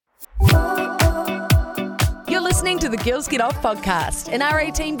listening to the Girls Get Off podcast, an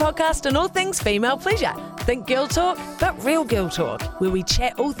R18 podcast on all things female pleasure. Think girl talk, but real girl talk, where we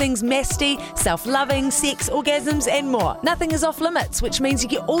chat all things masty, self-loving, sex, orgasms, and more. Nothing is off limits, which means you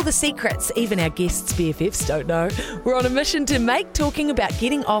get all the secrets even our guests' BFFs don't know. We're on a mission to make talking about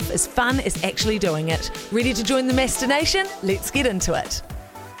getting off as fun as actually doing it. Ready to join the Mastination? Let's get into it.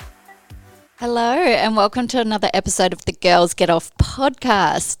 Hello and welcome to another episode of the Girls Get Off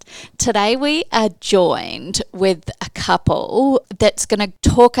podcast. Today we are joined with a couple that's going to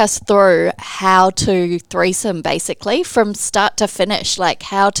talk us through how to threesome basically from start to finish, like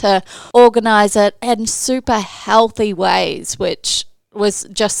how to organise it in super healthy ways, which was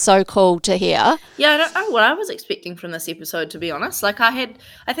just so cool to hear. Yeah, I don't know what I was expecting from this episode, to be honest. Like I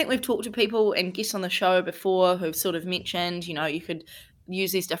think we've talked to people and guests on the show before who've sort of mentioned, you know, you could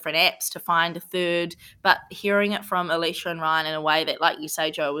use these different apps to find a third, but hearing it from Alicia and Ryan in a way that, like you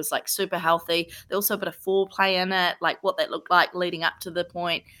say, Joe, was like super healthy. There also a bit of foreplay in it, like what that looked like leading up to the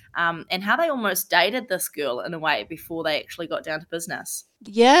point, and how they almost dated this girl in a way before they actually got down to business.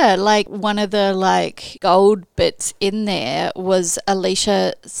 Yeah, like one of the like gold bits in there was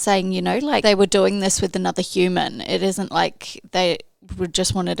Alicia saying, you know, like they were doing this with another human. It isn't like they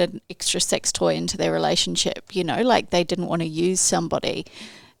just wanted an extra sex toy into their relationship, you know, like they didn't want to use somebody.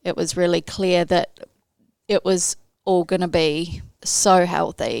 It was really clear that it was all going to be so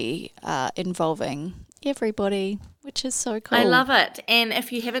healthy, involving everybody, which is so cool. I love it. And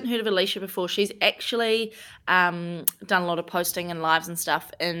if you haven't heard of Alicia before, she's actually done a lot of posting and lives and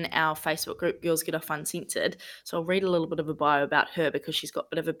stuff in our Facebook group, Girls Get Off Uncensored. So I'll read a little bit of a bio about her because she's got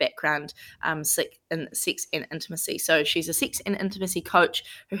a bit of a background in sex and intimacy. So she's a sex and intimacy coach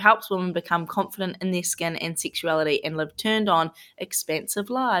who helps women become confident in their skin and sexuality and live turned on, expansive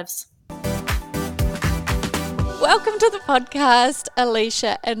lives. Welcome to the podcast,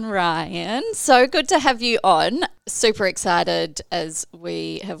 Alicia and Ryan. So good to have you on. Super excited, as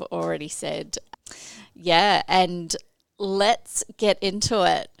we have already said. Yeah, and let's get into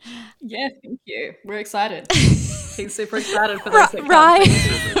it. Yeah, thank you. We're excited. He's super excited for this.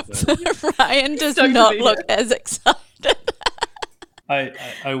 Ryan does not look as excited.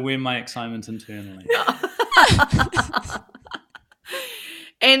 I wear my excitement internally.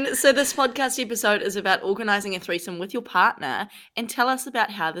 And so this podcast episode is about organising a threesome with your partner, and tell us about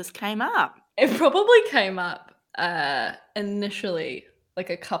how this came up. It probably came up initially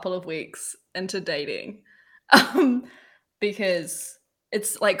like a couple of weeks into dating, because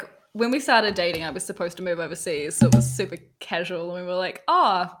it's like when we started dating, I was supposed to move overseas, so it was super casual, and we were like,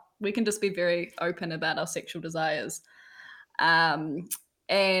 we can just be very open about our sexual desires.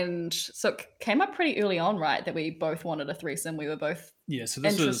 And so it came up pretty early on, right, that we both wanted a threesome. We were both so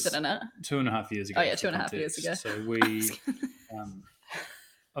this interested was in it. 2.5 years ago. Oh, yeah, 2.5 years ago. So we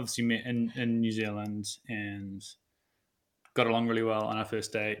obviously met in New Zealand and got along really well on our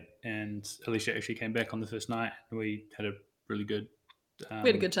first date. And Alicia actually came back on the first night. We had a really good we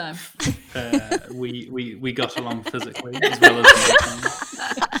had a good time. We got along physically as well as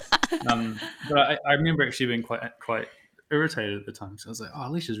but I remember actually being quite irritated at the time. So I was like,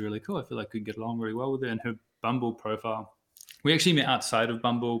 Alicia's really cool. I feel like I could get along really well with her. And her Bumble profile, we actually met outside of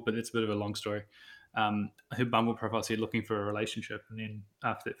Bumble, but it's a bit of a long story. Her Bumble profile said looking for a relationship. And then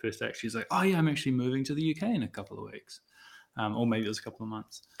after that first date, she's like, I'm actually moving to the UK in a couple of weeks. Or maybe it was a couple of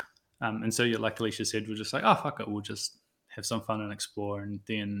months. And so like Alicia said, we're just like, fuck it. We'll just have some fun and explore. And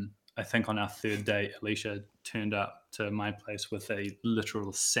then I think on our third date, Alicia turned up to my place with a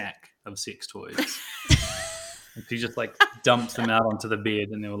literal sack of sex toys. She just like dumped them out onto the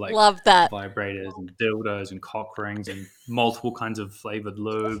bed, and they were like, love that, vibrators and dildos and cock rings and multiple kinds of flavored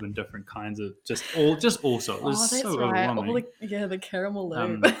lube and different kinds of just all sorts. It was so overwhelming. The caramel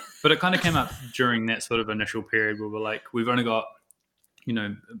lube. But it kind of came up during that sort of initial period where we're like, we've only got,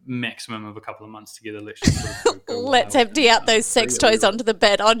 maximum of a couple of months together. Let's empty out those sex toys onto the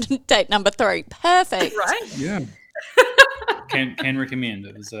bed on date number 3. Perfect. Right? Yeah. Can recommend.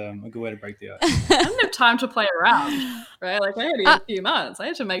 It was a good way to break the ice. I didn't have time to play around, right? Like I had a few months. I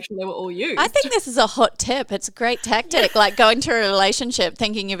had to make sure they were all used. I think this is a hot tip. It's a great tactic, like going through a relationship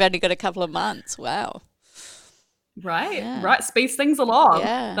thinking you've only got a couple of months. Wow. Right, yeah. Right. Speeds things along.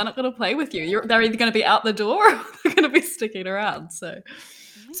 Yeah. They're not going to play with you. They're either going to be out the door or they're going to be sticking around. So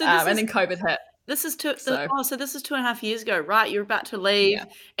and then COVID hit. This is this is 2.5 years ago, right? You're about to leave,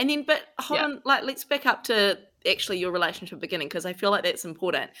 and then but hold on, like let's back up to actually your relationship beginning, because I feel like that's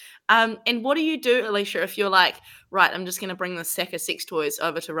important. And what do you do, Alicia, if you're like, right, I'm just going to bring this sack of sex toys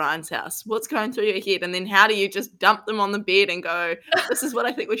over to Ryan's house? What's going through your head? And then how do you just dump them on the bed and go, this is what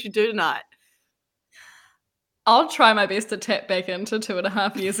I think we should do tonight? I'll try my best to tap back into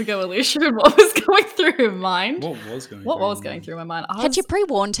 2.5 years ago, Alicia, and what was going through her mind. What was going? What through was your going mind? through my mind? Had you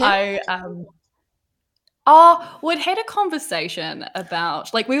pre-warned him? We'd had a conversation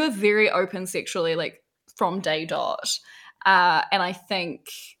about, like, we were very open sexually, like, from day dot. And I think,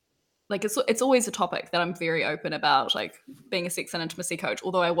 like, it's always a topic that I'm very open about, like, being a sex and intimacy coach.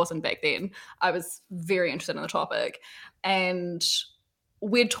 Although I wasn't back then, I was very interested in the topic. And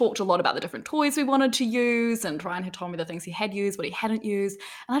we'd talked a lot about the different toys we wanted to use, and Ryan had told me the things he had used, what he hadn't used.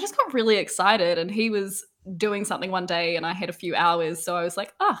 And I just got really excited. And he was doing something one day and I had a few hours. So I was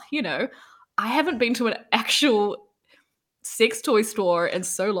like, I haven't been to an actual sex toy store in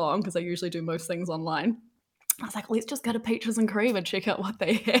so long, because I usually do most things online. I was like, let's just go to Peaches and Cream and check out what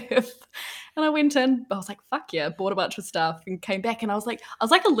they have. And I went in, I was like, fuck yeah, bought a bunch of stuff and came back, and I was like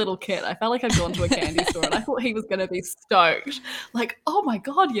a little kid. I felt like I'd gone to a candy store, and I thought he was going to be stoked. Like, oh my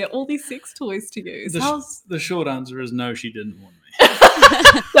God, yeah, all these sex toys to use. The short answer is no, she didn't want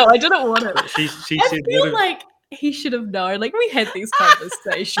me. No, I didn't want it. She I said, feel like he should have known. Like, we had these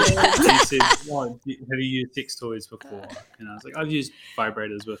conversations. She said, have you used sex toys before? And I was like, I've used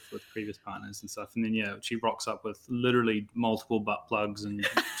vibrators with previous partners and stuff. And then, yeah, she rocks up with literally multiple butt plugs and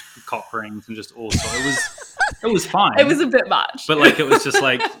cock rings and just all sorts. It was fine. It was a bit much. But, like, it was just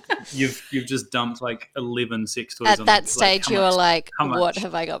like, you've just dumped, like, 11 sex toys At on that the, stage, like, you were like, how much? what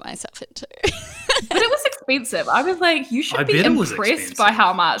have I got myself into? But it was expensive. I was like, you should be impressed by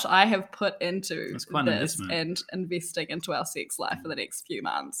how much I have put into this and investing into our sex life for the next few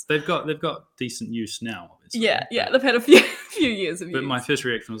months. They've got decent use now, obviously. Yeah, they've had a few years of use. But my first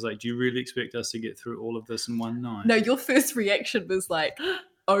reaction was like, do you really expect us to get through all of this in one night? No, your first reaction was like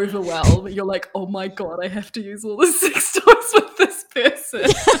overwhelmed. You're like, oh my God, I have to use all the sex toys with this person.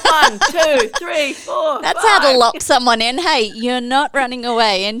 1, 2, 3, 4. That's 5. how to lock someone in. Hey, you're not running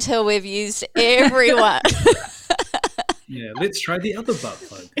away until we've used everyone. Yeah, let's try the other butt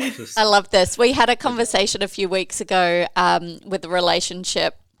plug. I love this. We had a conversation a few weeks ago with a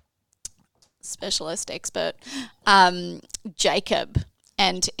relationship specialist expert, Jacob,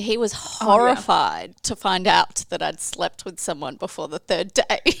 and he was horrified to find out that I'd slept with someone before the third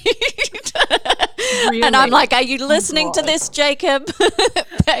date. Really? And I'm like, are you listening to this, Jacob?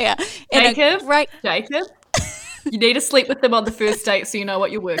 Yeah. Jacob, Jacob, you need to sleep with them on the first date so you know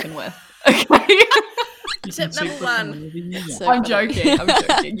what you're working with. Okay. Tip number 1. I'm joking.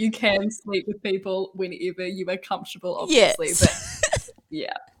 You can sleep with people whenever you are comfortable, obviously. Yes. But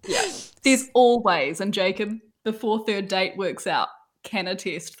yeah. There's always, and Jacob, before third date works out, can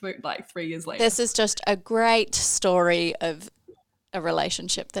attest for like 3 years later. This is just a great story of a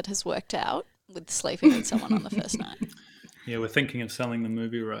relationship that has worked out with sleeping with someone on the first night. Yeah, we're thinking of selling the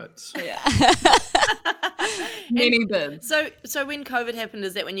movie rights. Yeah. Many bids. So when COVID happened,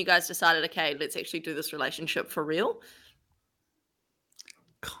 is that when you guys decided, okay, let's actually do this relationship for real?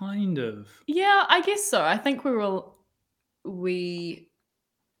 Kind of. Yeah, I guess so. I think we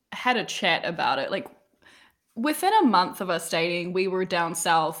had a chat about it. Like, within a month of us dating, we were down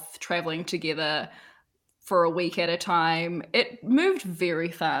south traveling together for a week at a time. It moved very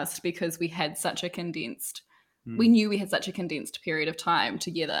fast because we had such a condensed we knew we had such a condensed period of time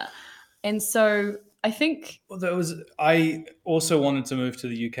together. And so I think... Well, I also wanted to move to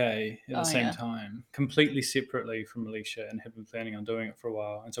the UK at the same time, completely separately from Alicia, and had been planning on doing it for a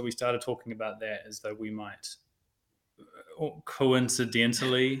while. And so we started talking about that as though we might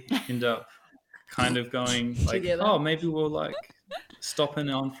coincidentally end up kind of going like, together. Oh, maybe we'll like stop in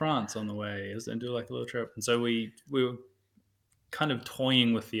on France on the way and do like a little trip. And so we were kind of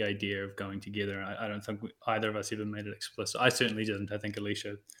toying with the idea of going together. I don't think either of us even made it explicit. I certainly didn't. I think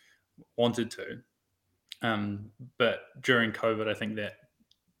Alicia wanted to. But during COVID, I think that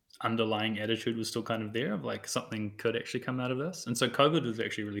underlying attitude was still kind of there of like something could actually come out of this. And so COVID was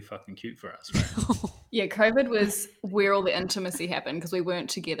actually really fucking cute for us, right? Yeah, COVID was where all the intimacy happened because we weren't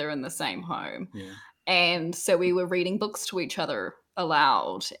together in the same home. Yeah. And so we were reading books to each other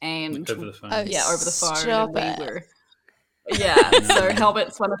aloud and over the phone. Over the phone. Stop and it. we were so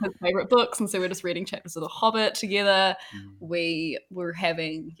Hobbit's one of his favorite books, and so we're just reading chapters of The Hobbit together. We were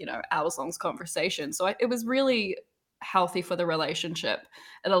having, hours-long conversations. So it was really healthy for the relationship.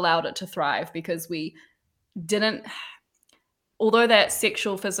 It allowed it to thrive because we didn't, although that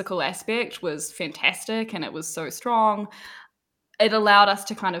sexual physical aspect was fantastic and it was so strong, it allowed us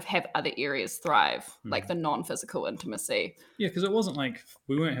to kind of have other areas thrive, like the non-physical intimacy. Yeah, because it wasn't like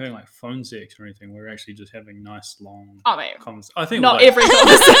we weren't having like phone sex or anything. We were actually just having nice long conversations. I think not every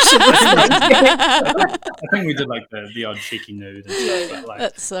conversation was I think we did like the odd cheeky nude and stuff. But like,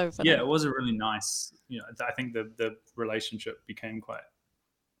 That's so funny. Yeah, it was a really nice. I think the relationship became quite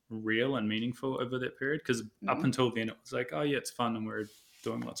real and meaningful over that period, because up until then it was like, oh yeah, it's fun and we're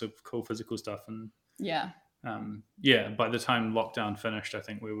doing lots of cool physical stuff, and by the time lockdown finished, I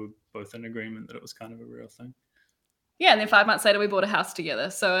think we were both in agreement that it was kind of a real thing. Yeah, and then 5 months later we bought a house together.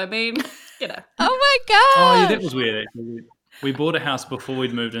 So I mean, Oh my god! Oh yeah, that was weird actually. We bought a house before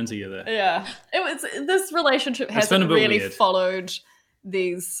we'd moved in together. Yeah, this relationship hasn't really followed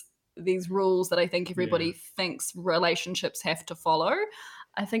these rules that I think everybody thinks relationships have to follow.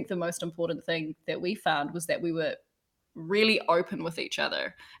 I think the most important thing that we found was that we were really open with each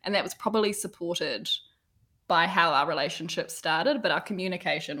other, and that was probably supported by how our relationship started, but our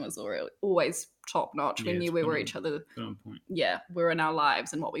communication was always top notch. We knew we were each other. Yeah, we were in our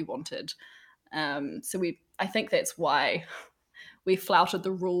lives and what we wanted. So I think that's why we flouted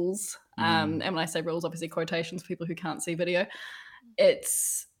the rules. And when I say rules, obviously quotations for people who can't see video.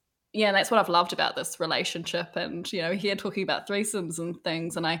 That's what I've loved about this relationship. And, here talking about threesomes and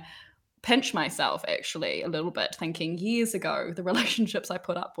things, and I pinch myself actually a little bit, thinking years ago, the relationships I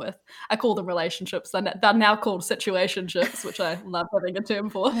put up with, I call them relationships. They're now called situationships, which I love having a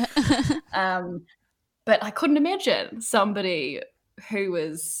term for. But I couldn't imagine somebody who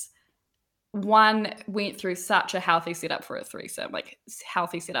went through such a healthy setup for a threesome, like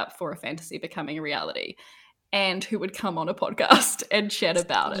healthy setup for a fantasy becoming a reality, and who would come on a podcast and chat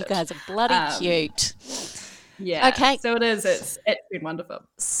about it. You guys are bloody cute. Yeah. Okay. So it is. It's been wonderful.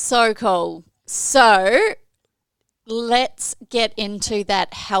 So cool. So let's get into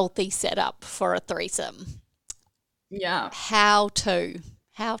that healthy setup for a threesome. Yeah. How to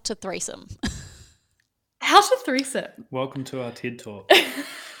threesome. How to threesome. Welcome to our TED Talk.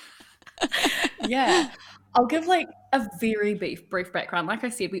 Yeah. I'll give like a very brief background. Like I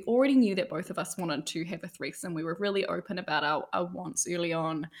said, we already knew that both of us wanted to have a threesome. We were really open about our wants early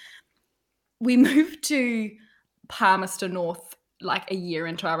on. We moved to Palmerston North like a year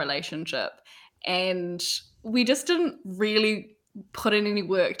into our relationship, and we just didn't really put in any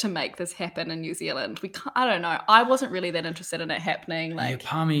work to make this happen in New Zealand. I don't know. I wasn't really that interested in it happening. Like,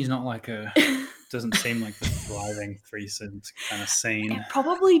 Palmy's not like doesn't seem like the thriving threesome kind of scene. It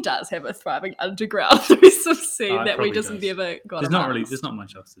probably does have a thriving underground threesome scene that we just never got. There's not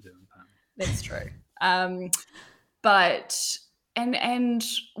much else to do in Palmy. That's true. But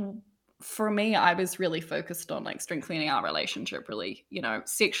for me, I was really focused on like strengthening our relationship, really,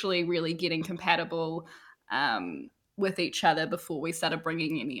 sexually really getting compatible with each other before we started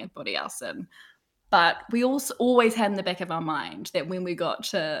bringing anybody else in. But we also always had in the back of our mind that when we got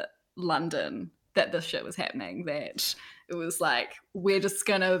to London, that this shit was happening, that it was like, we're just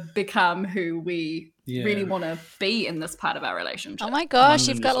going to become who we really want to be in this part of our relationship. Oh my gosh,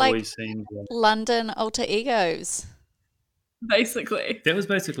 London you've got like London alter egos. Basically. That was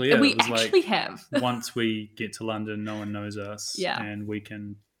basically it. And we it was actually like, have. Once we get to London, no one knows us. Yeah. And we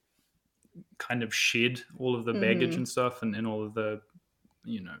can kind of shed all of the baggage and stuff and all of the,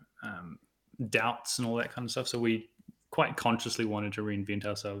 doubts and all that kind of stuff. So we quite consciously wanted to reinvent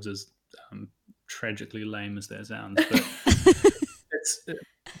ourselves, as tragically lame as that sounds. But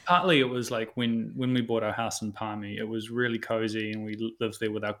partly it was like when we bought our house in Palmy, it was really cozy, and we lived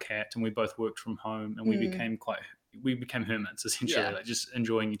there with our cat, and we both worked from home, and we became hermits essentially, like just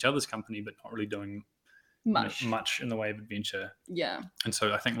enjoying each other's company, but not really doing much in the way of adventure. Yeah. And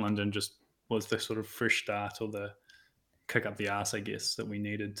so I think London just was the sort of fresh start, or the kick up the arse, I guess, that we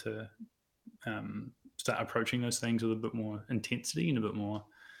needed to start approaching those things with a bit more intensity and a bit more.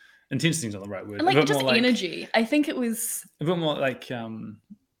 Intensity is not the right word. And like just energy. I think it was a bit more like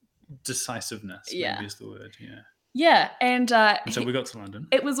decisiveness. Maybe is the word. Yeah. Yeah, and so we got to London.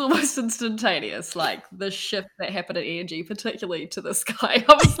 It was almost instantaneous, like the shift that happened in energy, particularly to this guy.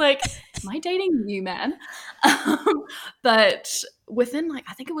 I was like, am I dating you, man? But within like,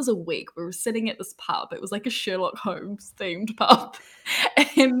 I think it was a week, we were sitting at this pub. It was like a Sherlock Holmes themed pub.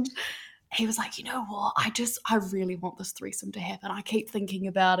 And he was like, you know what? I really want this threesome to happen. I keep thinking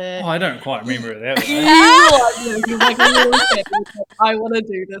about it. Oh, I don't quite remember it that way. He was like, really I want to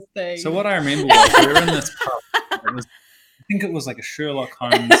do this thing. So what I remember was we were in this pub. I think it was like a Sherlock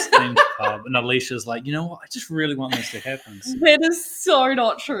Holmes themed pub, and Alicia's like, you know what? I just really want this to happen. So that is so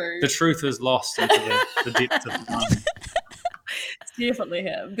not true. The truth is lost into the depths of the mind. It's definitely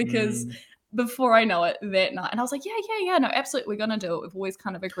him, because before I know it, that night, and I was like, yeah, no, absolutely, we're gonna do it. We've always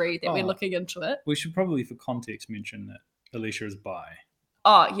kind of agreed that we're looking into it. We should probably, for context, mention that Alicia is bi.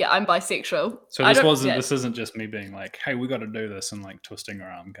 Oh yeah, I'm bisexual. So this isn't just me being like, hey, we got to do this, and like twisting her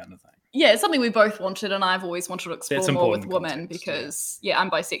arm kind of thing. Yeah, it's something we both wanted, and I've always wanted to explore more with women, because I'm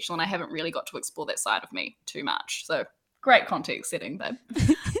bisexual and I haven't really got to explore that side of me too much. So great context setting, babe.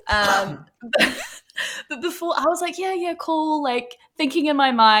 But before, I was like, yeah, cool. Like, thinking in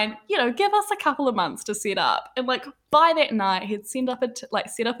my mind, give us a couple of months to set up. And like, by that night, he'd set up a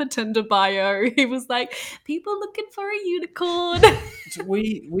Tinder bio. He was like, people looking for a unicorn.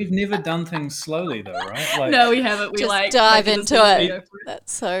 We've never done things slowly though, right? Like, no, we haven't. We Just dive into it.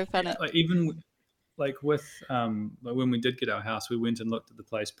 That's so funny. like even like with like when we did get our house, we went and looked at the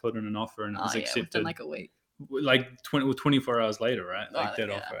place, put in an offer, and it was accepted within like a week. Like 24 hours later, right? Like that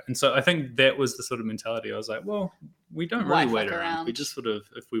offer. And so I think that was the sort of mentality. I was like, well, we don't really wait around. We just sort of,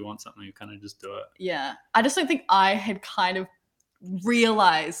 if we want something, we kind of just do it. Yeah. I just don't think I had kind of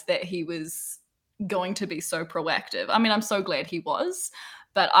realized that he was going to be so proactive. I mean, I'm so glad he was,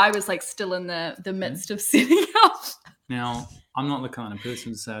 but I was like still in the midst of setting up. Now, I'm not the kind of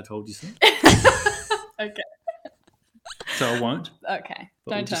person to say I told you so. Okay. So I won't. Okay.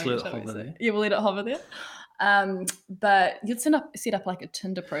 But Don't we'll tell just me. let it hover there. Yeah, we'll let it hover there. But you'd set up like a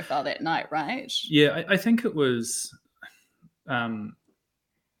Tinder profile that night, right? Yeah, I think it was. It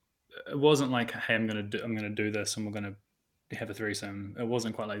wasn't like, hey, I'm gonna do this, and we're gonna have a threesome. It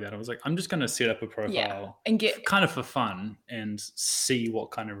wasn't quite like that. I was like, I'm just gonna set up a profile and get kind of for fun and see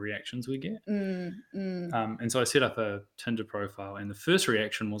what kind of reactions we get. And so I set up a Tinder profile, and the first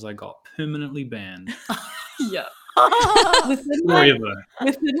reaction was I got permanently banned. Yeah. Forever.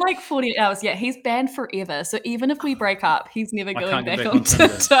 Within like 48 hours. Yeah, he's banned forever. So even if we break up, he's never going back on Tinder.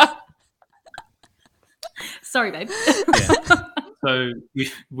 Tinder. Sorry, babe. Yeah. So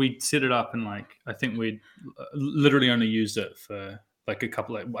we set it up, and like I think we'd literally only used it for like a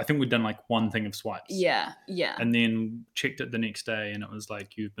couple of. I think we'd done like one thing of swipes. Yeah. And then checked it the next day, and it was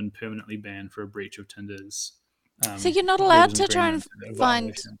like, you've been permanently banned for a breach of Tinder's. So you're not allowed to try and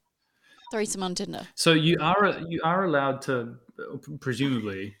find threesome on Tinder. So you are allowed to,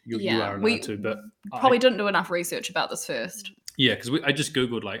 presumably you are allowed to, but probably didn't do enough research about this first. Yeah, because I just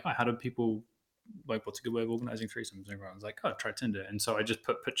googled like, how do people like, what's a good way of organizing threesomes? And everyone was like, oh, try Tinder. And so I just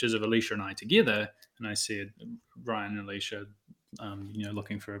put pictures of Alicia and I together, and I said, Ryan and Alicia,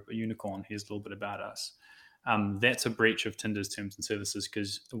 looking for a unicorn. Here's a little bit about us. That's a breach of Tinder's terms and services,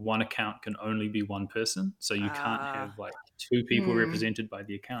 because one account can only be one person, so you can't have like two people represented by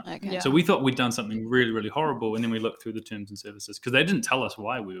the account. Okay. So we thought we'd done something really, really horrible, and then we looked through the terms and services because they didn't tell us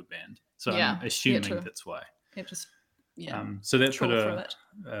why we were banned. So I'm assuming that's why. It just so that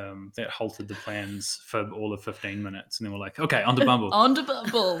that halted the plans for all of 15 minutes, and then we're like, okay, on to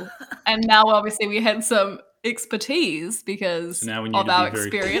Bumble. And now obviously we had some expertise because of our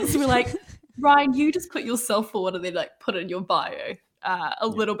experience. We're like, Ryan, you just put yourself forward and then like put in your bio a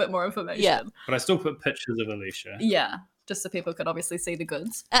little bit more information. Yeah. But I still put pictures of Alicia. Yeah, just so people could obviously see the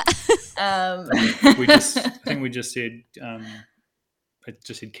goods. I think we just said, I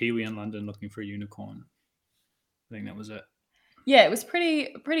just said Kiwi in London looking for a unicorn. I think that was it. Yeah, it was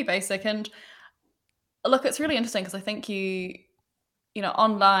pretty basic. And look, it's really interesting because I think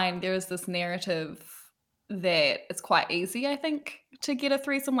online there is this narrative that it's quite easy, I think, to get a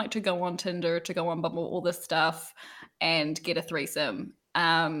threesome, like to go on Tinder, to go on Bumble, all this stuff, and get a threesome.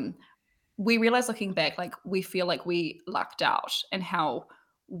 We realize looking back, like we feel like we lucked out and how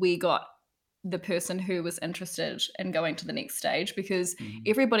we got the person who was interested in going to the next stage, because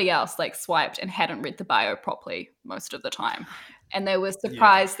everybody else like swiped and hadn't read the bio properly most of the time. And they were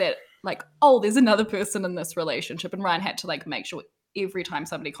surprised that like, oh, there's another person in this relationship. And Ryan had to like make sure every time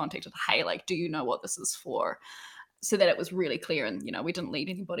somebody contacted, hey, like, do you know what this is for? So that it was really clear and, we didn't lead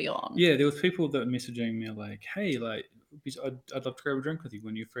anybody on. Yeah, there was people that were messaging me like, hey, like, I'd love to grab a drink with you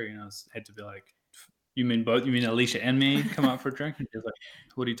when you're free. And I had to be like, you mean both? You mean Alicia and me come out for a drink? And she was like,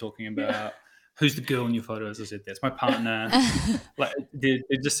 what are you talking about? Yeah. Who's the girl in your photos? I said, that's my partner. Like,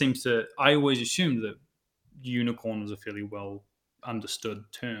 it just seems to, I always assumed that unicorn was a fairly well understood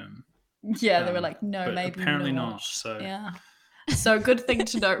term. Yeah, they were like, no, maybe apparently not. So yeah. So good thing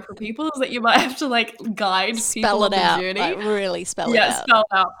to note for people is that you might have to like guide people on the journey. Like really spell it out. Yeah, spell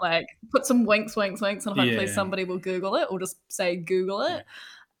out, like put some winks, and hopefully somebody will Google it or just say Google it.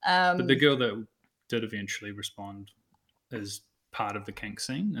 Yeah. But the girl that did eventually respond is part of the kink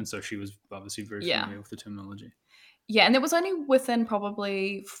scene, and so she was obviously very familiar with the terminology. Yeah, and it was only within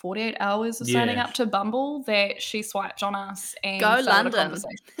probably 48 hours of signing up to Bumble that she swiped on us and go started London. A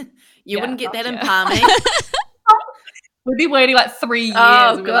conversation. You wouldn't get that in Palmy. We'd be waiting like 3 years.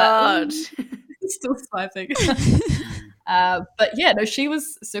 Oh God, still swiping. But yeah, no, she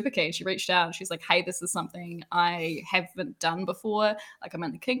was super keen. She reached out and she's like, hey, this is something I haven't done before. Like, I'm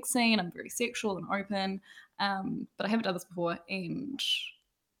in the kink scene. I'm very sexual and open. But I haven't done this before. And,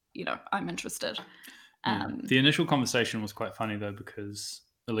 I'm interested. The initial conversation was quite funny though, because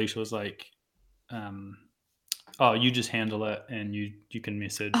Alicia was like, oh, you just handle it and you can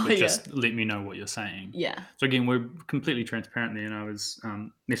message, Oh, but yeah. just let me know what you're saying. Yeah. So again, we're completely transparent there, and I was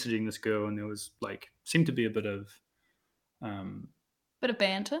messaging this girl, and there was seemed to be a bit of Bit of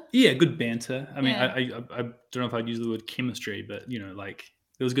banter. yeah, good banter. I mean, Yeah. I don't know if I'd use the word chemistry, but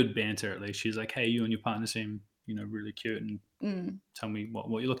there was good banter at least. She's like, hey, you and your partner seem really cute, and tell me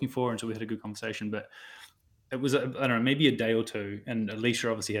what you're looking for, and so we had a good conversation. But it was, I don't know, maybe a day or two, and Alicia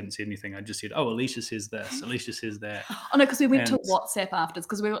obviously hadn't said anything. I just said, oh, Alicia says this, Alicia says that. Oh no, because we went to And- WhatsApp afterwards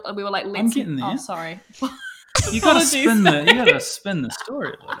because we were like, let's. I'm getting there. Oh, sorry. You gotta Apologies. spin the story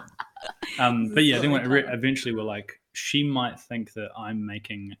a little. But yeah, then eventually we're like, she might think that I'm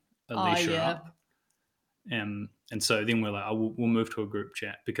making Alicia up. And so then we're like, oh, we'll move to a group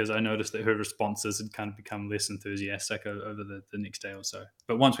chat, because I noticed that her responses had kind of become less enthusiastic over the next day or so.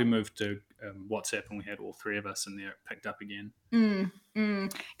 But once we moved to WhatsApp and we had all three of us in there, it picked up again.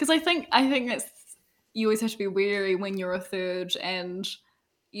 Because I think it's, you always have to be wary when you're a third and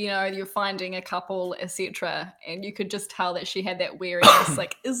you're finding a couple, etc. And you could just tell that she had that wariness,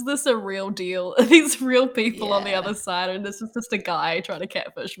 like, is this a real deal? Are these real people on the other side, and this is just a guy trying to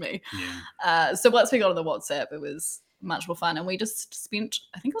catfish me? Yeah. So once we got on the WhatsApp, it was much more fun, and we just spent,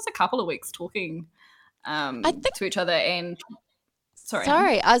 I think it was a couple of weeks talking to each other. And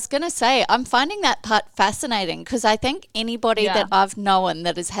sorry, I was going to say, I'm finding that part fascinating, because I think anybody that I've known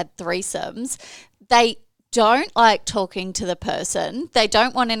that has had threesomes, they don't like talking to the person. They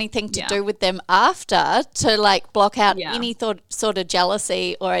don't want anything to do with them after, to like block out any sort of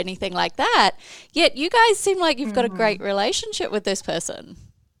jealousy or anything like that. Yet you guys seem like you've got a great relationship with this person.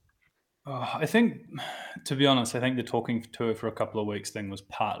 I think, to be honest, I think the talking to her for a couple of weeks thing was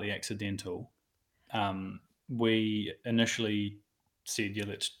partly accidental. We initially said, yeah,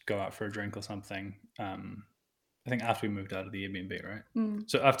 let's go out for a drink or something. I think after we moved out of the Airbnb, right?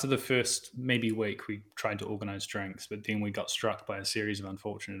 So after the first maybe week, we tried to organise drinks, but then we got struck by a series of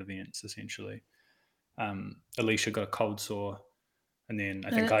unfortunate events, essentially. Alicia got a cold sore, and then I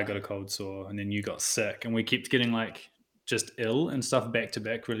think I got a cold sore, and then you got sick, and we kept getting just ill and stuff back to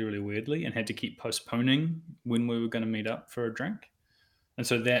back really, really weirdly, and had to keep postponing when we were going to meet up for a drink. And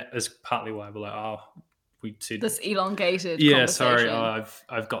so that is partly why we're like, we said this elongated conversation. Sorry,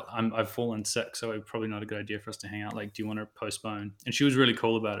 I've fallen sick, so it's probably not a good idea for us to hang out. Like, do you want to postpone? And she was really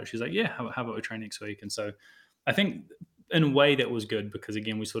cool about it. She's like, yeah, how about we try next week? And so I think in a way that was good, because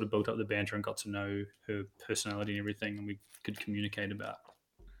again, we sort of built up the banter and got to know her personality and everything, and we could communicate about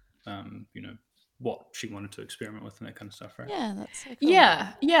what she wanted to experiment with and that kind of stuff, right? Yeah, that's so cool.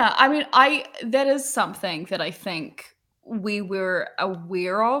 Yeah. I mean, that is something that I think we were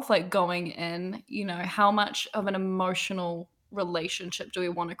aware of, like, going in, how much of an emotional relationship do we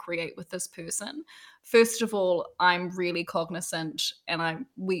want to create with this person? First of all, I'm really cognizant, and I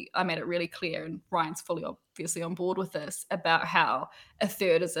made it really clear, and Ryan's fully obviously on board with this, about how a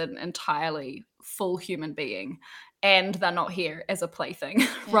third is an entirely full human being, and they're not here as a plaything,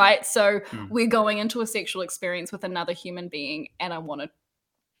 right? So we're going into a sexual experience with another human being, and I want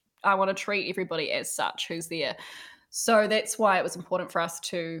to treat everybody as such who's there. So that's why it was important for us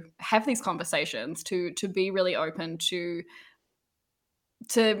to have these conversations, to be really open,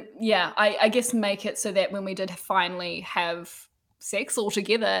 I guess make it so that when we did finally have sex all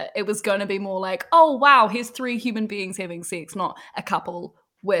together, it was going to be more like, oh wow, here's three human beings having sex, not a couple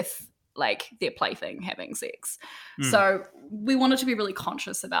with like their plaything having sex. So we wanted to be really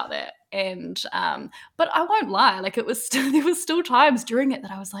conscious about that. And but I won't lie, like, there was still times during it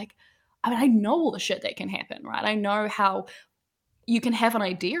that I was like, I mean, I know all the shit that can happen, right? I know how you can have an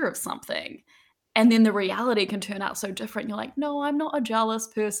idea of something, and then the reality can turn out so different. You're like, no, I'm not a jealous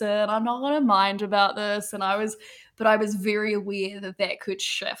person. I'm not going to mind about this. But I was very aware that could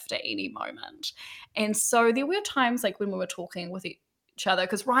shift at any moment. And so there were times, like, when we were talking with each other,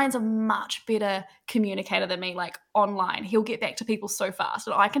 because Ryan's a much better communicator than me, like, online. He'll get back to people so fast,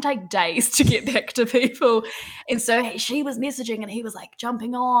 and I can take days to get back to people. And so she was messaging, and he was like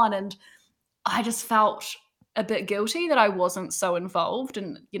jumping on, and I just felt a bit guilty that I wasn't so involved.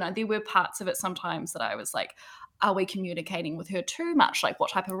 And, there were parts of it sometimes that I was like, are we communicating with her too much? Like,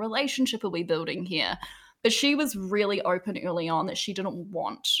 what type of relationship are we building here? But she was really open early on that she didn't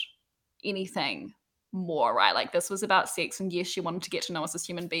want anything more, right? Like, this was about sex, and yes, she wanted to get to know us as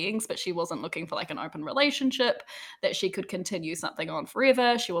human beings, but she wasn't looking for like an open relationship that she could continue something on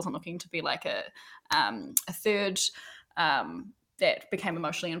forever. She wasn't looking to be like a third that became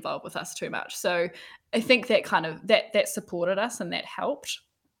emotionally involved with us too much. So I think that kind of that supported us, and that helped.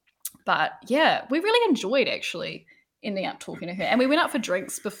 But yeah, we really enjoyed actually ending up talking to her, and we went out for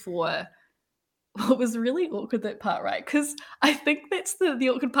drinks before what was really awkward, that part, right? Because I think that's the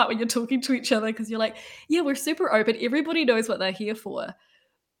awkward part when you're talking to each other, because you're like, yeah, we're super open. Everybody knows what they're here for.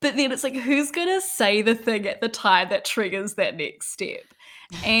 But then it's like, who's going to say the thing at the time that triggers that next step?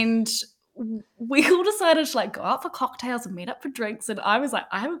 And we all decided to like go out for cocktails and meet up for drinks. And I was like,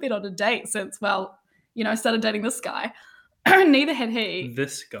 I haven't been on a date since, well, I started dating this guy. Neither had he.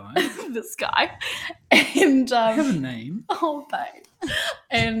 This guy. This guy. And I have a name. oh, babe.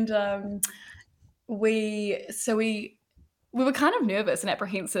 And we were kind of nervous and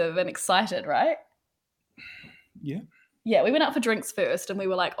apprehensive and excited, right? Yeah. Yeah, we went out for drinks first and we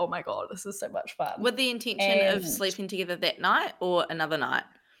were like, oh my God, this is so much fun. With the intention of sleeping together that night or another night?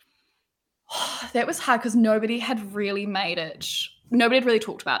 That was hard because nobody had really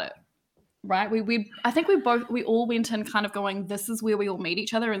talked about it, right? I think we all went in kind of going, this is where we all meet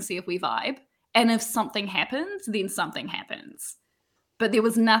each other and see if we vibe. And if something happens, then something happens. But there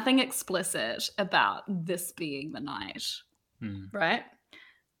was nothing explicit about this being the night, right?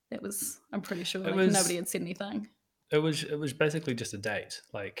 I'm pretty sure nobody had said anything. It was basically just a date.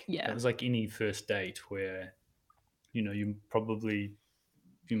 Like, yeah. It was like any first date where, you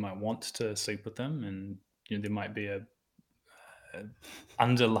might want to sleep with them, and there might be a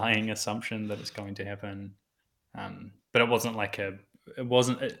underlying assumption that it's going to happen. But it wasn't like it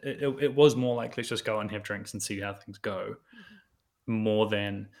was more like, let's just go and have drinks and see how things go, more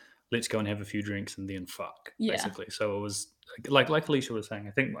than let's go and have a few drinks and then fuck, basically. So it was like Alicia was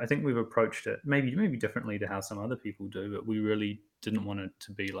saying, I think we've approached it maybe differently to how some other people do, but we really didn't want it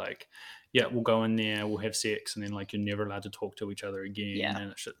to be like, yeah, we'll go in there, we'll have sex, and then like you're never allowed to talk to each other again.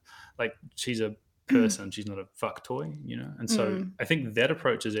 And it's just, like, she's a person, she's not a fuck toy, and so I think that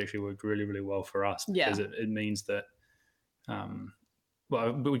approach has actually worked really, really well for us, because it means that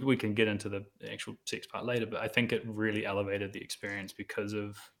well, we can get into the actual sex part later, but I think it really elevated the experience because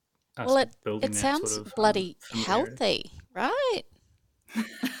of us building it that sounds sort of bloody healthy, right?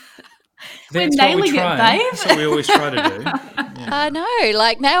 We're nailing it, babe. That's what we always try to do. Yeah. I know.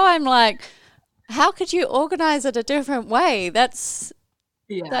 Like, now I'm like, how could you organize it a different way? That's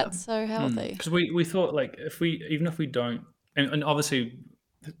so healthy. Because we thought, like, even if we don't, and obviously,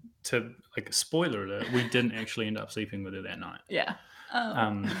 to like a spoiler alert, we didn't actually end up sleeping with her that night. Yeah.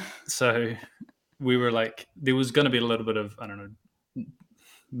 So we were like, there was going to be a little bit of, I don't know,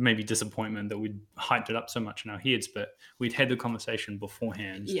 maybe disappointment that we'd hyped it up so much in our heads, but we'd had the conversation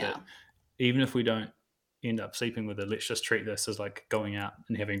beforehand that even if we don't end up sleeping with her, let's just treat this as like going out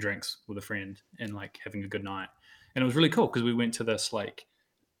and having drinks with a friend and like having a good night. And it was really cool because we went to this like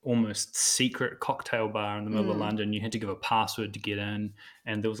almost secret cocktail bar in the middle of London. You had to give a password to get in,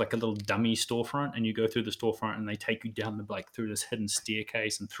 and there was like a little dummy storefront, and you go through the storefront and they take you down through this hidden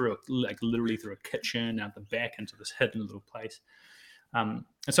staircase and literally through a kitchen out the back into this hidden little place. And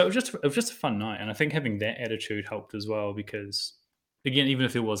so it was just a fun night, and I think having that attitude helped as well, because again, even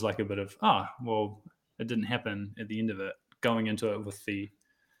if there was like a bit of well, it didn't happen at the end of it, going into it with the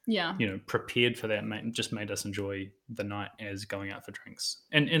prepared for that just made us enjoy the night as going out for drinks.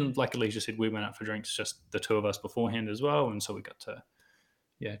 And like Alicia said, we went out for drinks, just the two of us beforehand as well, and so we got to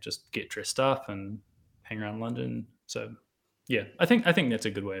just get dressed up and hang around London. So I think that's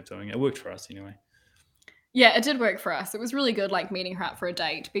a good way of doing it. It worked for us anyway. Yeah, it did work for us. It was really good, like, meeting her out for a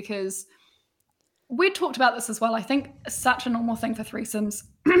date, because we talked about this as well. I think such a normal thing for threesomes.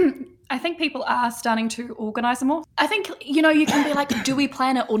 I think people are starting to organise them more. I think, you can be like, do we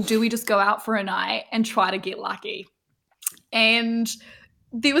plan it or do we just go out for a night and try to get lucky? And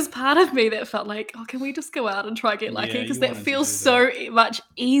there was part of me that felt like, can we just go out and try to get lucky? Because that feels so much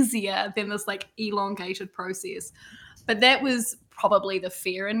easier than this like elongated process. But that was probably the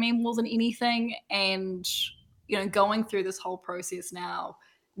fear in me more than anything. And, going through this whole process now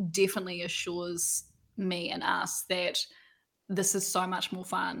definitely assures me and us that this is so much more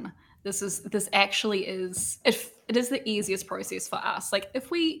fun. This actually is, if it is the easiest process for us. Like,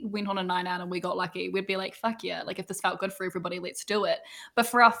 if we went on a night out and we got lucky, we'd be like, fuck yeah, like if this felt good for everybody, let's do it. But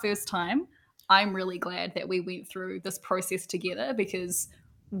for our first time, I'm really glad that we went through this process together, because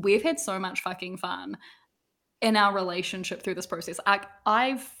we've had so much fucking fun in our relationship through this process.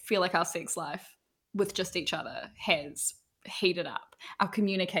 I feel like our sex life with just each other has heated up. Our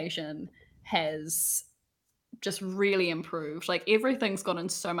communication has just really improved. Like, everything's gotten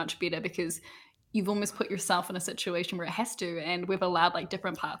so much better because you've almost put yourself in a situation where it has to, and we've allowed like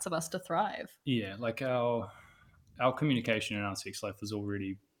different parts of us to thrive. Yeah, like our communication in our sex life is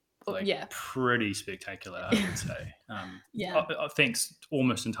already pretty spectacular, I would say. Thanks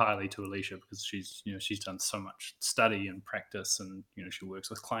almost entirely to Alicia, because she's done so much study and practice, and she works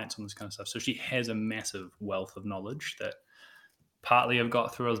with clients on this kind of stuff, so she has a massive wealth of knowledge that partly I've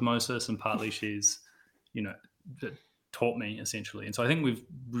got through osmosis, and partly she's, taught me essentially. And so I think we've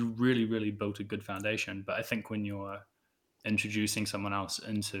really, really built a good foundation. But I think when you're introducing someone else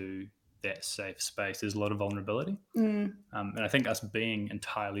into that safe space, there's a lot of vulnerability. And I think us being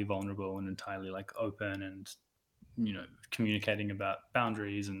entirely vulnerable and entirely like open and, communicating about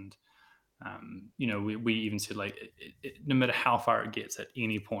boundaries and, we even said like, no matter how far it gets at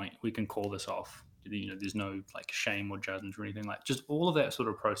any point, we can call this off. There's no like shame or judgment or anything, like just all of that sort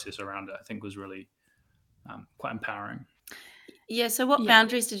of process around it, I think was really quite empowering. Yeah, so what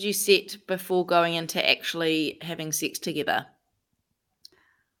boundaries did you set before going into actually having sex together?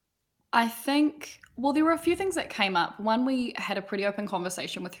 I think, well, there were a few things that came up. One, we had a pretty open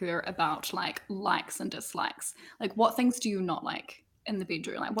conversation with her about like likes and dislikes. Like, what things do you not like in the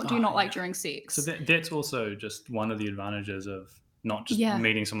bedroom? Like, what do you not like during sex? So that's also just one of the advantages of not just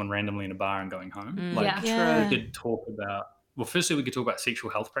meeting someone randomly in a bar and going home. We could talk about, firstly, we could talk about sexual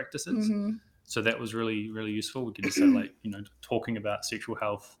health practices. Mm-hmm. So that was really, really useful. We could just say like, talking about sexual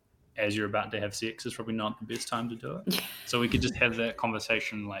health as you're about to have sex is probably not the best time to do it. So we could just have that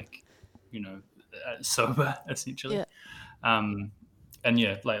conversation like, sober essentially. Yeah. And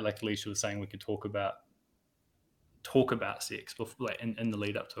like Alicia was saying, we could talk about sex before, like in the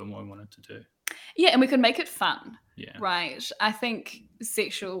lead up to it and what we wanted to do. Yeah, and we could make it fun. Yeah. Right. I think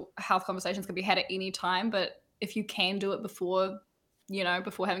sexual health conversations can be had at any time, but if you can do it before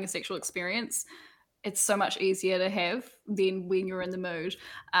having a sexual experience, it's so much easier to have than when you're in the mood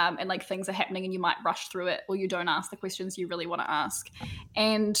and like things are happening and you might rush through it or you don't ask the questions you really want to ask.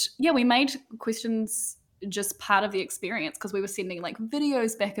 And we made questions just part of the experience because we were sending like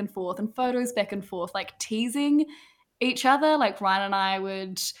videos back and forth and photos back and forth, like teasing each other. Like Ryan and I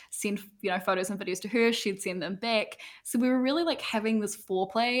would send photos and videos to her, she'd send them back. So we were really like having this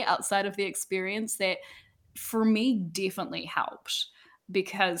foreplay outside of the experience that for me definitely helped,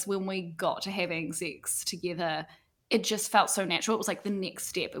 because when we got to having sex together, it just felt so natural. It was like the next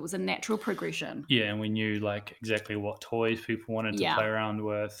step. It was a natural progression. Yeah, and we knew like exactly what toys people wanted to play around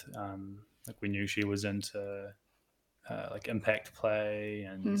with. Like we knew she was into like impact play,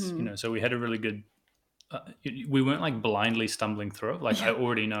 and so we had a really good. We weren't like blindly stumbling through it. Like I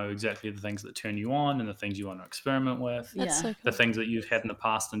already know exactly the things that turn you on and the things you want to experiment with. That's so cool. The things that you've had in the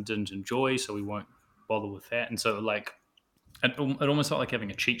past and didn't enjoy, so we won't bother with that. And so like it almost felt like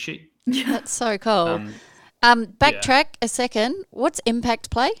having a cheat sheet. That's so cool. Backtrack a second. What's impact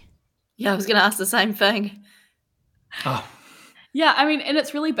play? Yeah, I was going to ask the same thing. Oh. Yeah, I mean, in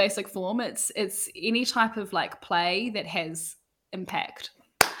its really basic form, it's any type of like play that has impact.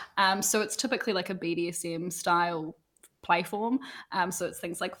 So it's typically like a BDSM style play form. So it's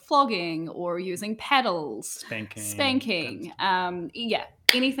things like flogging or using paddles, spanking.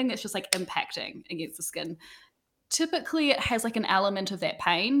 Anything that's just like impacting against the skin. Typically, it has like an element of that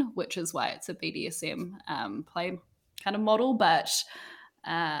pain, which is why it's a BDSM play kind of model. But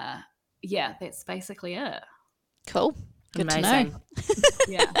that's basically it. Cool. Good Amazing.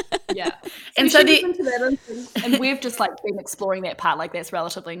 to know. Yeah. And so so and we've just like been exploring that part. Like that's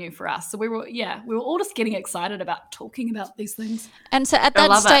relatively new for us. So we were all just getting excited about talking about these things. And so at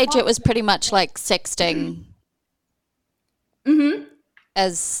that stage, it was pretty much like sexting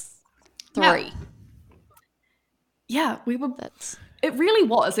as three. Yeah, we were. It really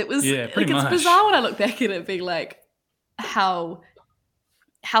was. It was. Pretty much. It's bizarre when I look back at it, being like, how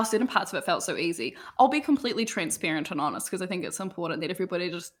certain parts of it felt so easy. I'll be completely transparent and honest because I think it's important that everybody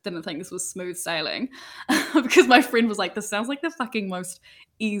just didn't think this was smooth sailing. Because my friend was like, "This sounds like the fucking most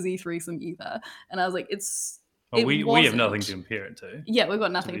easy threesome ever," and I was like, "It's." Well, we have nothing to compare it to. Yeah, we've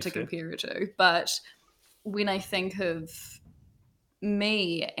got nothing to compare it to. But when I think of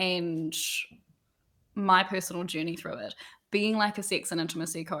me and my personal journey through it, being like a sex and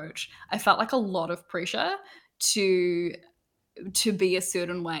intimacy coach, I felt like a lot of pressure to be a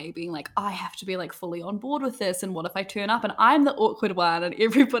certain way, being like, I have to be like fully on board with this, and what if I turn up and I'm the awkward one and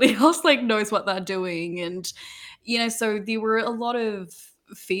everybody else like knows what they're doing, and so there were a lot of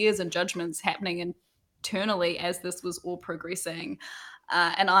fears and judgments happening internally as this was all progressing,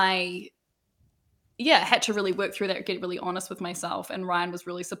 and I had to really work through that, get really honest with myself. And Ryan was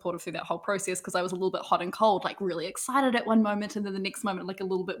really supportive through that whole process because I was a little bit hot and cold, like really excited at one moment and then the next moment like a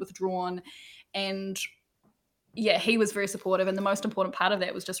little bit withdrawn. And he was very supportive. And the most important part of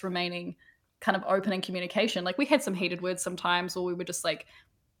that was just remaining kind of open in communication. Like we had some heated words sometimes, or we were just like,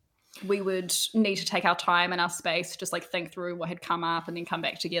 we would need to take our time and our space, just like think through what had come up and then come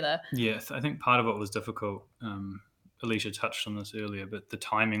back together. Yeah, I think part of it was difficult. Alicia touched on this earlier, but the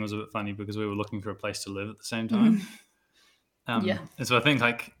timing was a bit funny because we were looking for a place to live at the same time. And so I think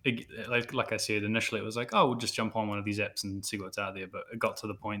like I said initially, it was like, oh, we'll just jump on one of these apps and see what's out there. But it got to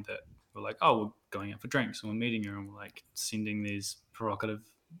the point that we're like, oh, we're going out for drinks and we're meeting her and we're like sending these provocative,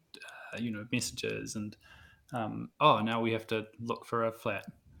 messages and now we have to look for a flat.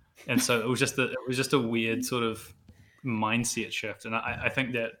 And so it was just a weird sort of mindset shift, and I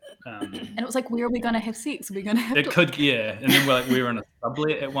think that and it was like, where are we going to have sex? Are we going to have and then we were in a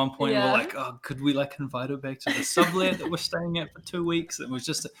sublet at one point. Yeah. We're like, oh, could we like invite her back to the sublet that we're staying at for 2 weeks? It was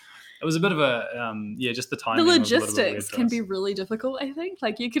a bit of a just the timing. The was a little bit weird logistics for can us. be really difficult, I think.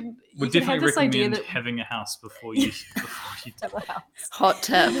 Like you could Definitely have this idea recommend that having a house before you have a house. Hot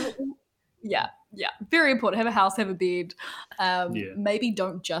tip. Yeah, very important. Have a house, have a bed. Maybe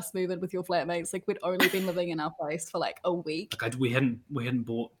don't just move in with your flatmates. Like we'd only been living in our place for like a week. Like we hadn't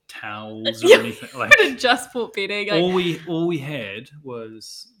bought towels or anything. Like we had just bought bedding. Like, all we had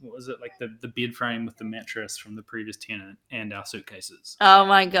was, what was it, like the bed frame with the mattress from the previous tenant and our suitcases. Oh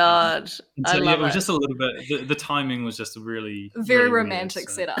my god! And I so love it was it. just a little bit. The timing was just very really romantic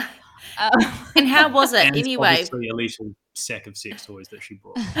weird, so. setup. And how was it And anyway? obviously Alicia's sack of sex toys that she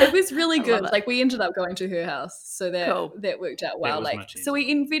brought. It was really I good. love it. Like we ended up going to her house, so Cool. that worked out well. was Like much so, we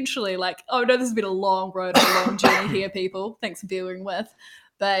eventually oh no, this has been a long road, a long journey here, people. Thanks for bearing with.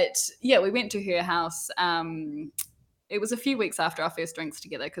 But yeah, we went to her house. It was a few weeks after our first drinks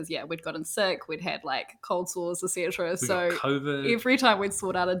together because we'd gotten sick, we'd had like cold sores, etc. So got COVID. every time we'd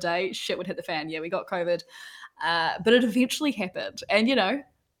sort out a date, shit would hit the fan. Yeah, we got COVID, but it eventually happened, and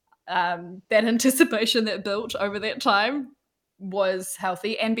that anticipation that built over that time was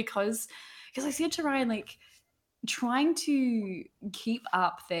healthy. And because I said to Ryan, like, trying to keep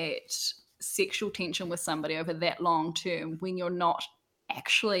up that sexual tension with somebody over that long term when you're not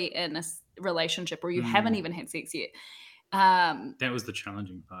actually in a relationship or you haven't even had sex yet, that was the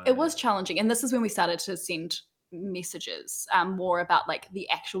challenging part. it was challenging. And this is when we started to send messages more about like the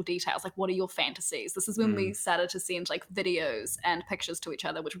actual details, like what are your fantasies. This is when we started to send like videos and pictures to each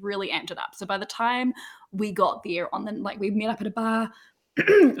other, which really amped it up. So by the time we got there we met up at a bar.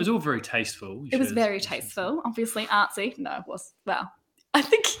 It was all very tasteful. It was very tasteful, obviously artsy. No, it was, well, I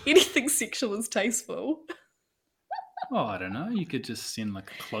think anything sexual is tasteful. Oh, I don't know. You could just send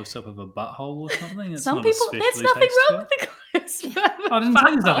like a close up of a butthole or something. It's Some not people, there's especially nothing tasteful. wrong with the close up. I didn't say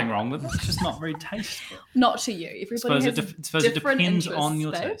there's nothing wrong with it. It's just not very tasteful. Not to you. Everybody has Suppose it different depends interests, on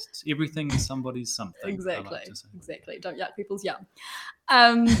your babe. tastes. Everything is somebody's something. Exactly. I like to say. Exactly. Don't yuck people's yum.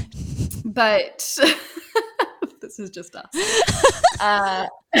 But this is just us.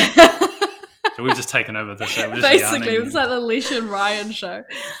 So we've just taken over the show. We're just Basically, yarning. it's like the Alicia and Ryan show.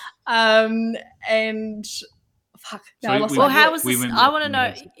 And fuck. So No, I lost we- Well, my how thought. was we this? went I with want to know.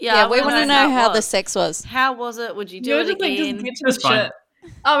 Nez. Yeah, we want to know how the was. sex was. How was it? Would you do You it just like again? just get to It's the fine. shit.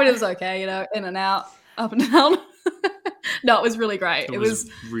 I mean, it was okay, in and out, up and down. No, it was really great. It was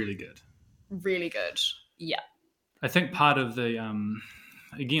really good. really good. Yeah. I think part of the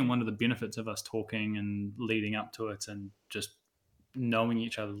again, one of the benefits of us talking and leading up to it and just knowing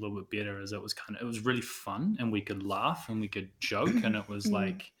each other a little bit better is it was really fun, and we could laugh and we could joke, and it was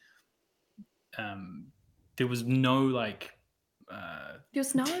like there was no like There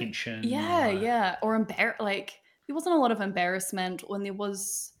was no tension. Yeah. Or there wasn't a lot of embarrassment when there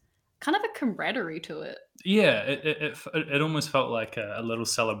was kind of a camaraderie to it. Yeah, it almost felt like a little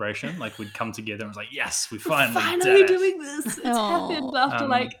celebration. Like we'd come together and it was like, yes, we finally did it. doing this. It's happened after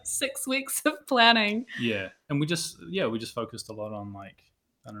like 6 weeks of planning. Yeah, and we just focused a lot on like,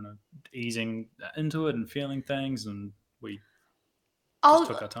 I don't know, easing into it and feeling things, and we just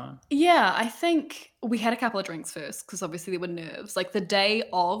took our time. Yeah, I think we had a couple of drinks first because obviously there were nerves. Like the day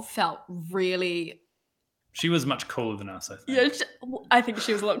of felt really. She was much cooler than us, I think. Yeah, I think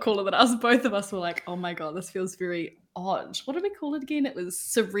she was a lot cooler than us. Both of us were like, "Oh my god, this feels very odd." What did we call it again? It was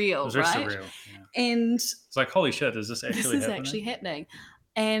surreal, It was very right? surreal. Yeah. And It's like, holy shit, is this actually this is happening? actually happening.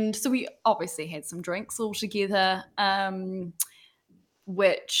 And so we obviously had some drinks all together,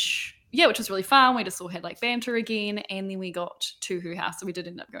 which was really fun. We just all had like banter again, and then we got to her house. So we did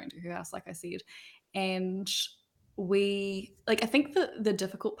end up going to her house, like I said. And I think the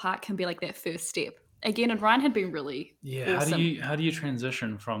difficult part can be like that first step. Again, and Ryan had been really awesome. How do you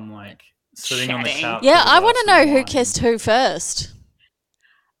transition from like sitting on the Chatting. couch? Yeah, with a I want glass to know of who wine? kissed who first.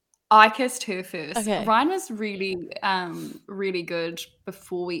 I kissed her first. Okay. Ryan was really, really good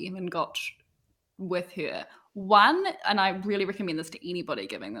before we even got with her. One, and I really recommend this to anybody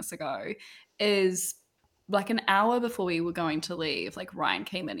giving this a go, is like an hour before we were going to leave, like Ryan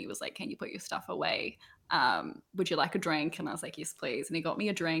came in, he was like, "Can you put your stuff away?" would you like a drink? And I was like, yes, please. And he got me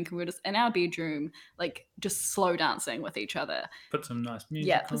a drink, and we were just in our bedroom, like just slow dancing with each other. Put some nice music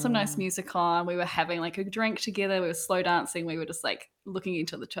Yeah, on. put some nice music on. We were having like a drink together. We were slow dancing. We were just like looking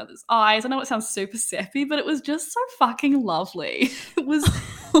into each other's eyes. I know it sounds super sappy, but it was just so fucking lovely. It was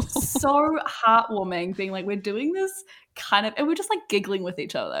so heartwarming being like, we're doing this kind of, and we're just like giggling with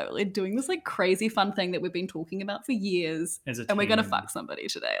each other. We're doing this like crazy fun thing that we've been talking about for years. As a And we're going to team. fuck somebody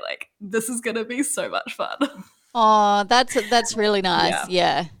today. Like, this is going to be so much fun. Oh, that's really nice.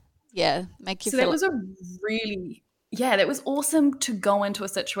 Yeah. Make you So feel that was a really, that was awesome to go into a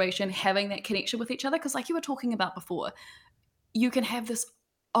situation having that connection with each other. Because like you were talking about before, you can have this,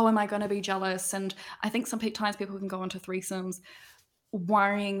 oh, am I going to be jealous? And I think sometimes people can go into threesomes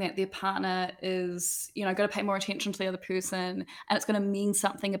worrying that their partner is, going to pay more attention to the other person, and it's going to mean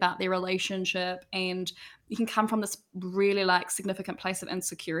something about their relationship. And you can come from this really like significant place of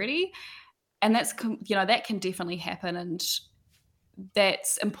insecurity. And that's, that can definitely happen. And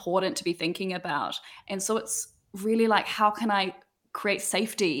that's important to be thinking about. And so it's really like, how can I create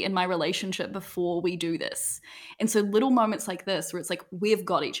safety in my relationship before we do this? And so little moments like this where it's like, we've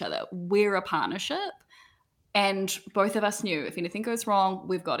got each other, we're a partnership, and both of us knew if anything goes wrong,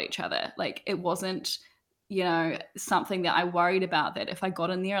 we've got each other. Like, it wasn't, something that I worried about, that if I got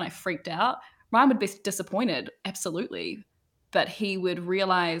in there and I freaked out, Ryan would be disappointed, absolutely. But he would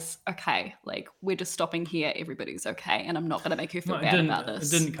realize, okay, like, we're just stopping here. Everybody's okay. And I'm not going to make you feel bad about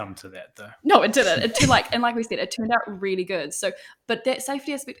this. It didn't come to that, though. No, it didn't. And like we said, it turned out really good. So, but that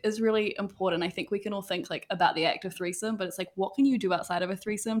safety aspect is really important. I think we can all think like about the act of threesome, but it's like, what can you do outside of a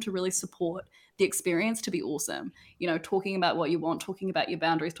threesome to really support the experience to be awesome? Talking about what you want, talking about your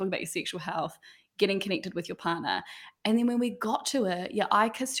boundaries, talking about your sexual health, getting connected with your partner. And then when we got to it, I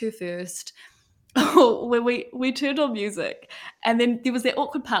kissed her first. When we turned on music, and then there was that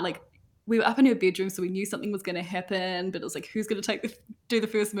awkward part, like we were up in her bedroom, so we knew something was going to happen, but it was like, who's going to do the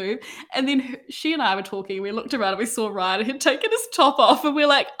first move? And then she and I were talking, we looked around and we saw Ryan had taken his top off, and we're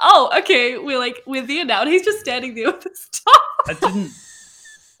like, oh, okay, we're there now, and he's just standing there with his top.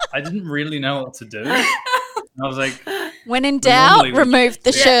 I didn't really know what to do. And I was like, when in doubt, remove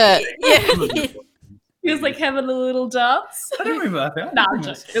the shirt. Yeah. He was like having a little dance. I don't remember that. No,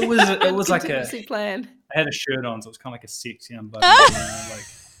 it was like a plan. I had a shirt on, so it was kind of like a sexy unbuttoned. Like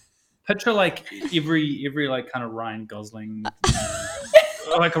picture like every like kind of Ryan Gosling,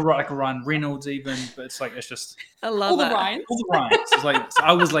 like a Ryan Reynolds even, but it's just I love all the it. Ryans. All the Ryans. It's like, so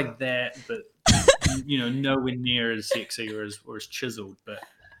I was like that, but nowhere near as sexy or as chiseled. But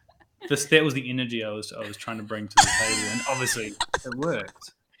that was the energy I was trying to bring to the table, and obviously it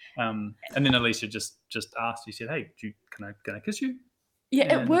worked. And then Alicia just asked. She said, "Hey, can I kiss you?"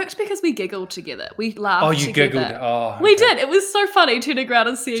 Yeah, it worked because we giggled together. We laughed. Oh, you together. giggled. Oh, we did. It was so funny turning around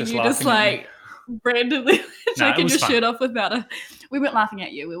and seeing Just you just laughing like randomly taking your fun. shirt off without a. We weren't laughing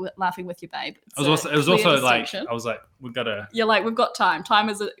at you. We were laughing with your babe. It was also like I was like, we've got to. You're like, we've got time.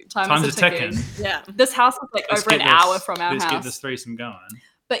 Time's a ticking. Yeah. This house was like over an hour from our house. Let's get this threesome going.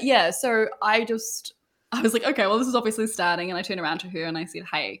 But yeah, so I was like, okay, well, this is obviously starting, and I turned around to her and I said,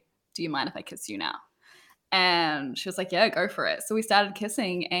 hey, do you mind if I kiss you now? And she was like, yeah, go for it. So we started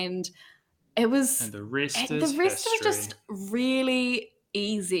kissing, and it was... And the rest was just really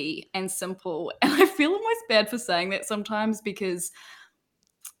easy and simple. And I feel almost bad for saying that sometimes, because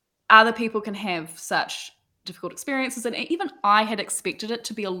other people can have such difficult experiences, and even I had expected it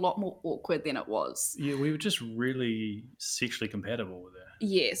to be a lot more awkward than it was. Yeah, we were just really sexually compatible with it.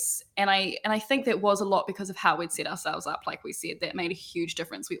 Yes, and I think that was a lot because of how we'd set ourselves up. Like we said, that made a huge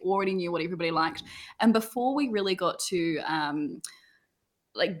difference. We already knew what everybody liked, and before we really got to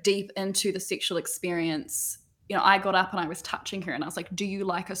like deep into the sexual experience, I got up and I was touching her, and I was like, "Do you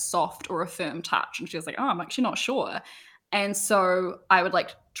like a soft or a firm touch?" And she was like, "Oh, I'm actually not sure." And so I would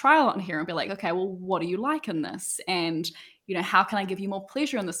like trial it on her and be like, "Okay, well, what do you like in this? And how can I give you more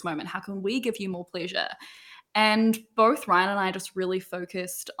pleasure in this moment? How can we give you more pleasure?" And both Ryan and I just really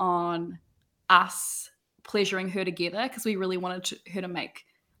focused on us pleasuring her together, because we really wanted her to make,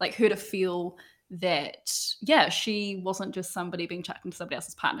 like, her to feel that, yeah, she wasn't just somebody being chucked into somebody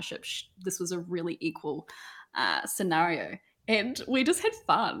else's partnership. This was a really equal scenario. And we just had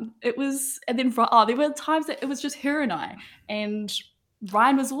fun. It was, and then there were times that it was just her and I. And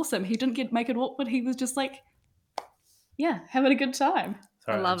Ryan was awesome. He didn't make it awkward. He was just like, yeah, having a good time.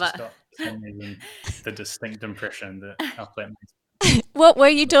 Sorry, I love it. The distinct impression that our flat makes. What were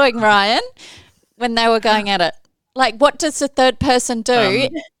you doing, Ryan, when they were going at it? Like, what does the third person do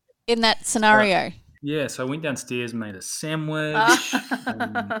in that scenario? Yeah, so I went downstairs, made a sandwich, Sat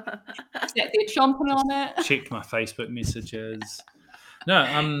there chomping on it. checked my Facebook messages.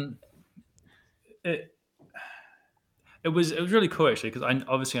 No, It was really cool actually, because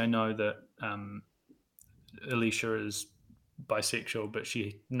I know that Alicia is bisexual, but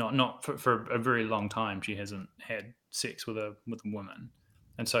she not for a very long time she hasn't had sex with a woman,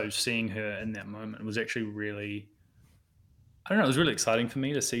 and so seeing her in that moment was actually really, I don't know, it was really exciting for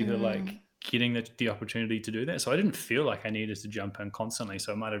me to see her like getting the opportunity to do that. So I didn't feel like I needed to jump in constantly.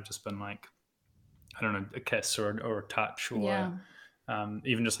 So it might have just been like, I don't know, a kiss or a touch, or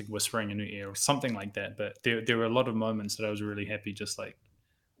even just like whispering in her ear or something like that. But there were a lot of moments that I was really happy, just like,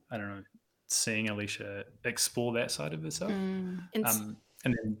 I don't know, seeing Alicia explore that side of herself. And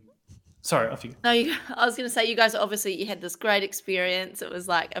then, sorry, off you. no, I was going to say, you guys obviously you had this great experience. It was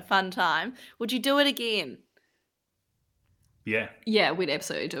like a fun time. Would you do it again? Yeah. Yeah, we'd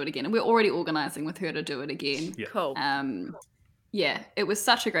absolutely do it again. And we're already organising with her to do it again. Yeah. Cool. Yeah, it was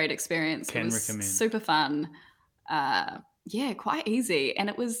such a great experience. Can it was recommend. Super fun. Yeah, quite easy. And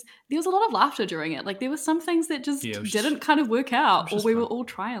there was a lot of laughter during it. Like there were some things that just didn't kind of work out, or we were all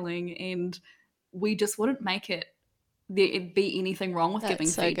trialing, and we just wouldn't make it there'd be anything wrong with giving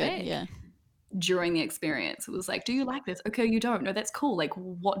feedback. Good, yeah. During the experience, it was like, do you like this? Okay, you don't. No, that's cool. Like,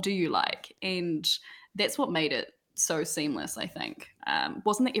 what do you like? And that's what made it so seamless, I think.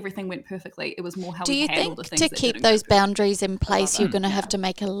 Wasn't that everything went perfectly? It was more how we handled the things. Do you think to keep those boundaries in place, you're going to have to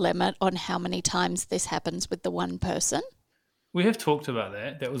make a limit on how many times this happens with the one person? We have talked about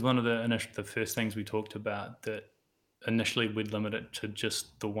that. That was one of the first things we talked about, that initially we'd limit it to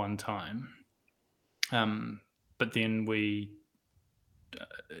just the one time. But then we,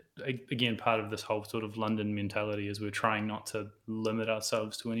 again, part of this whole sort of London mentality is we're trying not to limit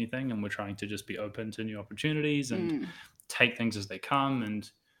ourselves to anything, and we're trying to just be open to new opportunities and take things as they come.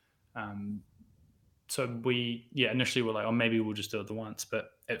 And so we, initially we're like, oh, maybe we'll just do it the once, but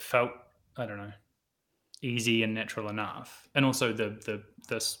it felt, I don't know, easy and natural enough. And also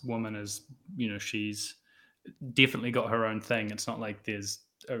this woman is, she's definitely got her own thing. It's not like there's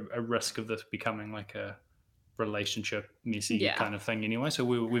a risk of this becoming like a relationship messy kind of thing anyway. So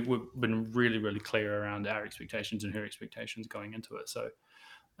we've been really, really clear around our expectations and her expectations going into it. So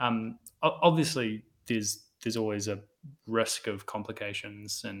obviously there's always a risk of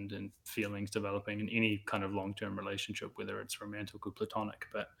complications and feelings developing in any kind of long-term relationship, whether it's romantic or platonic.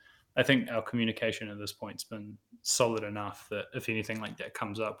 But I think our communication at this point's been solid enough that if anything like that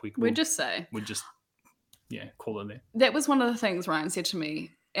comes up, we'd just call it there. That was one of the things Ryan said to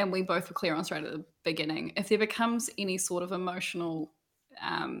me, and we both were clear on straight at the beginning. If there becomes any sort of emotional,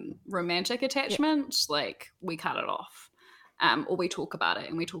 romantic attachment, like we cut it off, or we talk about it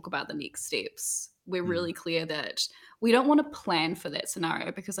and we talk about the next steps. We're really clear that we don't want to plan for that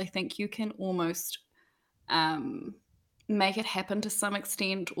scenario, because I think you can almost make it happen to some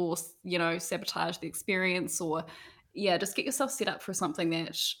extent, or sabotage the experience, or just get yourself set up for something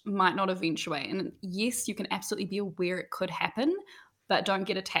that might not eventuate. And yes, you can absolutely be aware it could happen, but don't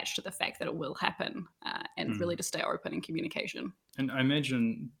get attached to the fact that it will happen, and really just stay open in communication. And I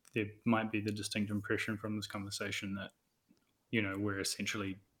imagine there might be the distinct impression from this conversation that, we're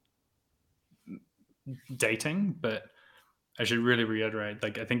essentially dating, but I should really reiterate,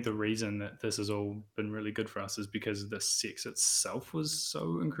 like, I think the reason that this has all been really good for us is because the sex itself was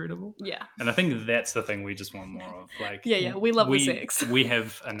so incredible. Yeah. And I think that's the thing we just want more of. Like, we love the sex. We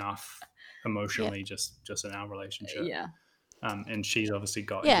have enough emotionally just in our relationship. Yeah. And she's obviously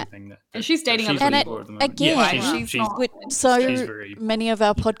got everything that and she's dating other people at the moment. Again, she's so many of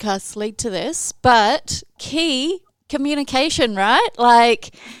our podcasts lead to this, but key communication, right?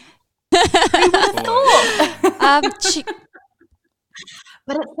 Like, but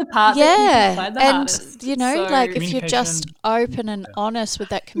it's the part that you decide the hardest. Like if you're just open and honest with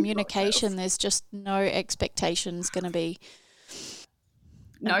that communication, there's just no expectations going to be.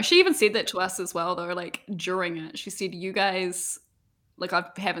 No, she even said that to us as well, though, like during it. She said, you guys, like, I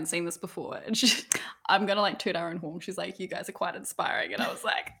haven't seen this before. And I'm going to like toot our own horn. She's like, you guys are quite inspiring. And I was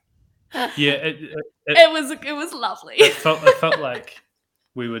like, it was lovely. It felt like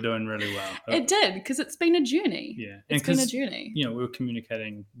we were doing really well. It did, because it's been a journey. Yeah. It's been a journey. We were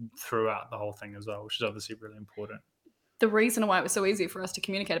communicating throughout the whole thing as well, which is obviously really important. The reason why it was so easy for us to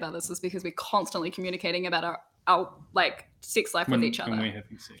communicate about this is because we're constantly communicating about our like sex life with each other. When we're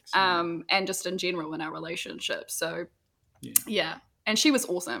having sex. And just in general in our relationship. So yeah. And she was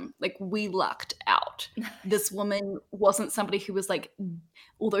awesome. Like, we lucked out. This woman wasn't somebody who was like,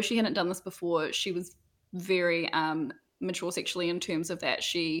 although she hadn't done this before, she was very mature sexually in terms of that.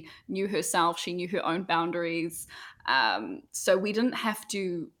 She knew herself. She knew her own boundaries. So we didn't have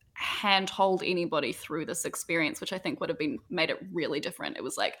to handhold anybody through this experience, which I think would have made it really different. It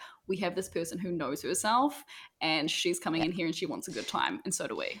was like, we have this person who knows herself and she's coming in here and she wants a good time, and so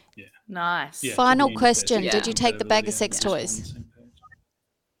do we. Yeah. Nice. Yeah, Final to me, question. Yeah. Did you take the bag of sex Just on the toys? same page.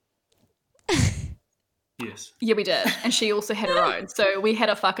 Yes. Yeah, we did. And she also had her own. So we had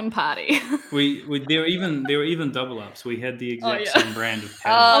a fucking party. We there were even double ups. We had the exact yeah. same brand of Oh, paddles.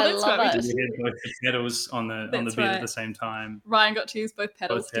 I that's love right, it. We had both the pedals on the That's bed right. at the same time. Ryan got to use both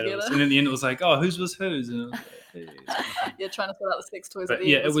pedals Both pedals. together. And in the end, it was like, oh, whose was whose? And it was like, hey, it's kind of fun. Yeah, trying to sort out the sex toys at But the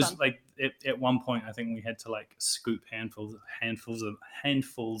yeah, end. it was fun. like at one point I think we had to like scoop handfuls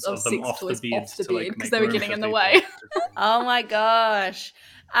Of of them sex off the toys bed off the to like bed, 'cause make they were room getting for in the people. way. Oh my gosh.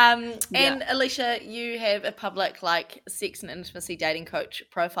 And Yeah. Alicia, you have a public like sex and intimacy dating coach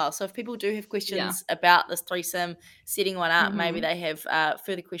profile. So if people do have questions about this threesome, setting one up, maybe they have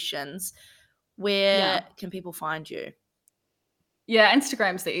further questions, where can people find you? Yeah,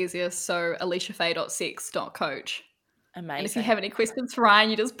 Instagram's the easiest. So aliciafaye.sex.coach. Amazing. And if you have any questions for Ryan,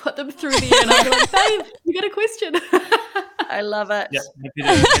 you just put them through there and I'll be like, babe, you got a question. I love it. Yeah,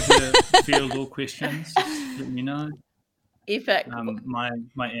 happy to field all questions. Just let me know. Epic. My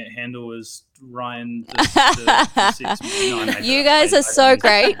handle is Ryan. The sex man. No, I made You that up. guys I are so made that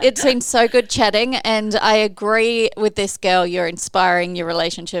great. up. It's been so good chatting, and I agree with this girl. You're inspiring. Your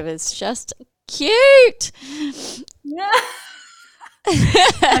relationship is just cute. Yeah. My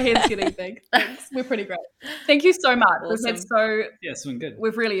head's getting big. Thanks. We're pretty great. Thank you so much. Awesome. Yeah, it's been good.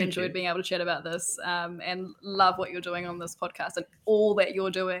 We've really Thank enjoyed you. being able to chat about this, and love what you're doing on this podcast and all that you're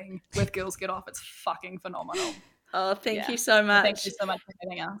doing with Girls Get Off. It's fucking phenomenal. Oh, thank Yeah. you so much. Thank you so much for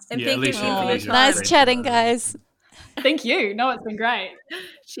having us. And Yeah, thank you Alicia, for your Alicia, time. Nice great chatting, to- guys. Thank you. No, it's been great.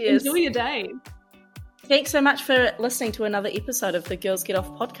 Cheers. Enjoy your day. Thanks so much for listening to another episode of the Girls Get Off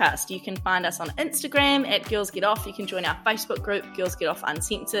podcast. You can find us on Instagram at Girls Get Off. You can join our Facebook group, Girls Get Off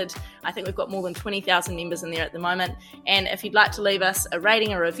Uncensored. I think we've got more than 20,000 members in there at the moment. And if you'd like to leave us a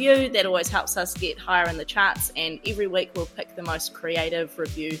rating or review, that always helps us get higher in the charts. And every week we'll pick the most creative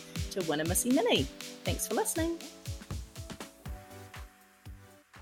review to win a Missy Mini. Thanks for listening.